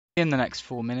In the next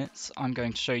 4 minutes, I'm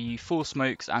going to show you 4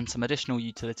 smokes and some additional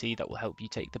utility that will help you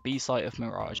take the B site of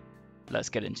Mirage. Let's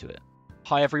get into it.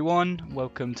 Hi everyone,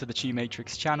 welcome to the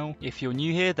ChuMatrix channel. If you're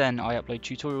new here, then I upload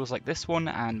tutorials like this one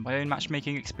and my own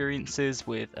matchmaking experiences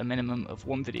with a minimum of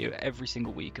 1 video every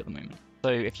single week at the moment. So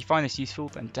if you find this useful,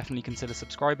 then definitely consider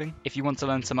subscribing. If you want to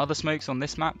learn some other smokes on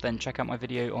this map, then check out my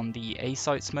video on the A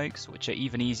site smokes, which are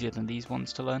even easier than these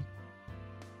ones to learn.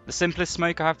 The simplest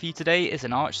smoke I have for you today is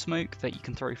an arch smoke that you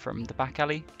can throw from the back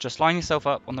alley. Just line yourself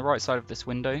up on the right side of this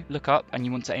window, look up, and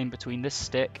you want to aim between this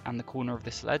stick and the corner of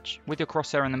this ledge. With your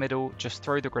crosshair in the middle, just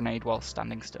throw the grenade while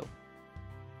standing still.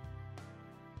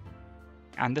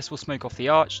 And this will smoke off the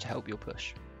arch to help your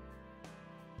push.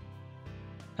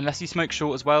 Unless you smoke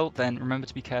short as well, then remember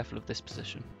to be careful of this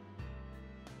position.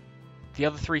 The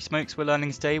other 3 smokes we're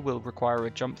learning today will require a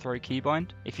Jumpthrow keybind.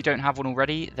 If you don't have one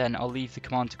already, then I'll leave the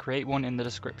command to create one in the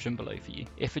description below for you.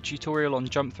 If a tutorial on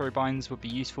Jumpthrow binds would be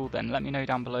useful, then let me know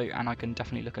down below and I can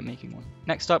definitely look at making one.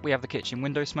 Next up, we have the kitchen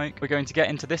window smoke. We're going to get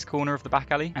into this corner of the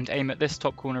back alley and aim at this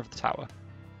top corner of the tower.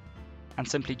 And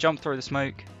simply jump through the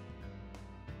smoke.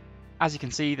 As you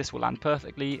can see, this will land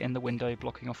perfectly in the window,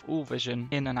 blocking off all vision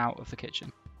in and out of the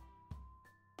kitchen.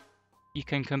 You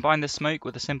can combine this smoke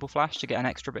with a simple flash to get an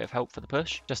extra bit of help for the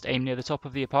push. Just aim near the top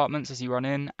of the apartments as you run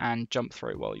in and jump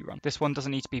through while you run. This one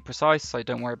doesn't need to be precise, so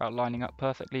don't worry about lining up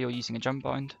perfectly or using a jump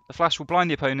bind. The flash will blind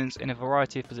the opponents in a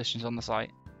variety of positions on the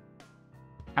site.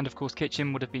 And of course,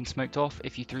 kitchen would have been smoked off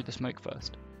if you threw the smoke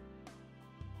first.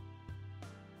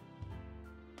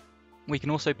 We can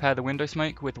also pair the window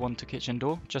smoke with one to kitchen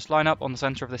door. Just line up on the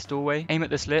center of this doorway, aim at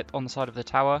this lip on the side of the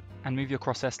tower, and move your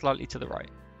crosshair slightly to the right.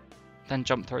 Then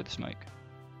jump through the smoke.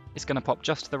 It's going to pop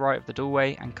just to the right of the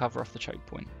doorway and cover off the choke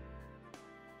point.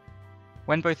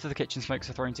 When both of the kitchen smokes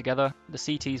are thrown together, the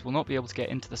CTs will not be able to get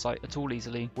into the site at all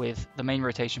easily, with the main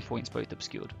rotation points both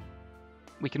obscured.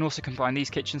 We can also combine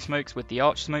these kitchen smokes with the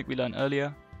arch smoke we learned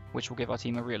earlier, which will give our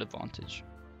team a real advantage.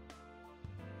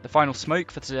 The final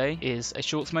smoke for today is a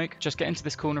short smoke. Just get into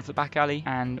this corner of the back alley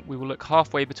and we will look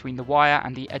halfway between the wire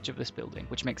and the edge of this building,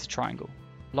 which makes a triangle.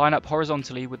 Line up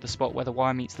horizontally with the spot where the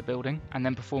wire meets the building, and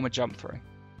then perform a jump throw.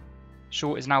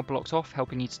 Short is now blocked off,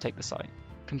 helping you to take the site.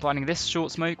 Combining this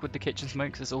short smoke with the kitchen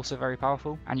smokes is also very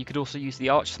powerful, and you could also use the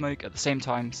arch smoke at the same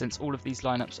time since all of these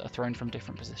lineups are thrown from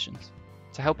different positions.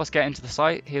 To help us get into the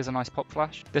site, here's a nice pop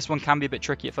flash. This one can be a bit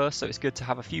tricky at first, so it's good to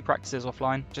have a few practices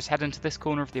offline. Just head into this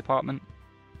corner of the apartment,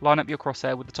 line up your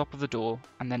crosshair with the top of the door,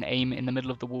 and then aim in the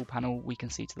middle of the wall panel we can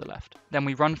see to the left. Then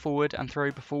we run forward and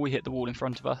throw before we hit the wall in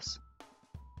front of us.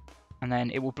 And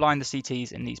then it will blind the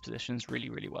CTs in these positions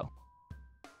really well.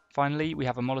 Finally, we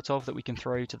have a molotov that we can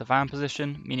throw to the van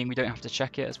position, meaning we don't have to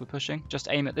check it as we're pushing. Just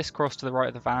aim at this cross to the right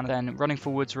of the van, then running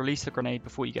forwards, release the grenade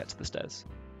before you get to the stairs.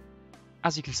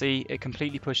 As you can see, it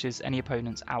completely pushes any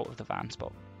opponents out of the van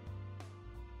spot.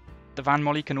 The van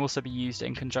molly can also be used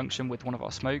in conjunction with one of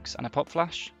our smokes and a pop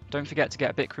flash. Don't forget to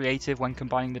get a bit creative when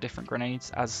combining the different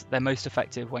grenades, as they're most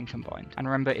effective when combined. And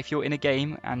remember, if you're in a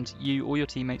game and you or your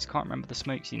teammates can't remember the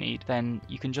smokes you need, then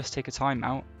you can just take a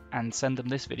timeout and send them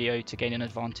this video to gain an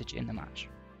advantage in the match.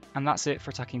 And that's it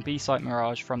for attacking B site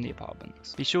Mirage from the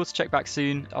apartments. Be sure to check back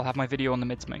soon, I'll have my video on the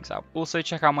mid smokes out. Also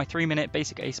check out my 3-minute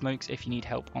basic A smokes if you need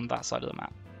help on that side of the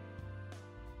map.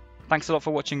 Thanks a lot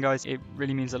for watching, guys. It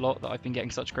really means a lot that I've been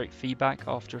getting such great feedback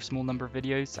after a small number of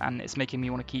videos, and it's making me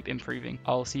want to keep improving.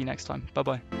 I'll see you next time. Bye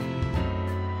bye.